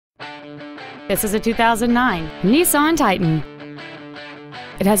This is a 2009 Nissan Titan.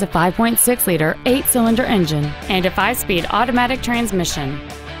 It has a 5.6-liter 8-cylinder engine and a 5-speed automatic transmission.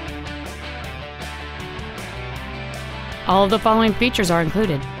 All of the following features are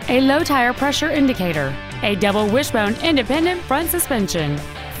included: a low tire pressure indicator, a double wishbone independent front suspension,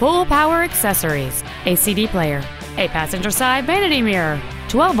 full power accessories, a CD player, a passenger side vanity mirror,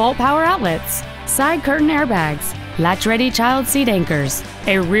 12-volt power outlets, side curtain airbags, latch-ready child seat anchors,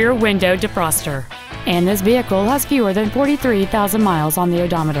 a rear window defroster, and this vehicle has fewer than 43,000 miles on the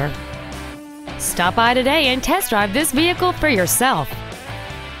odometer. Stop by today and test drive this vehicle for yourself.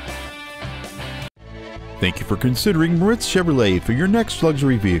 Thank you for considering Moritz Chevrolet for your next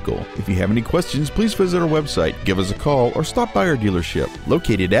luxury vehicle. If you have any questions, please visit our website, give us a call, or stop by our dealership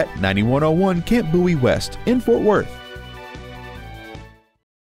located at 9101 Camp Bowie West in Fort Worth.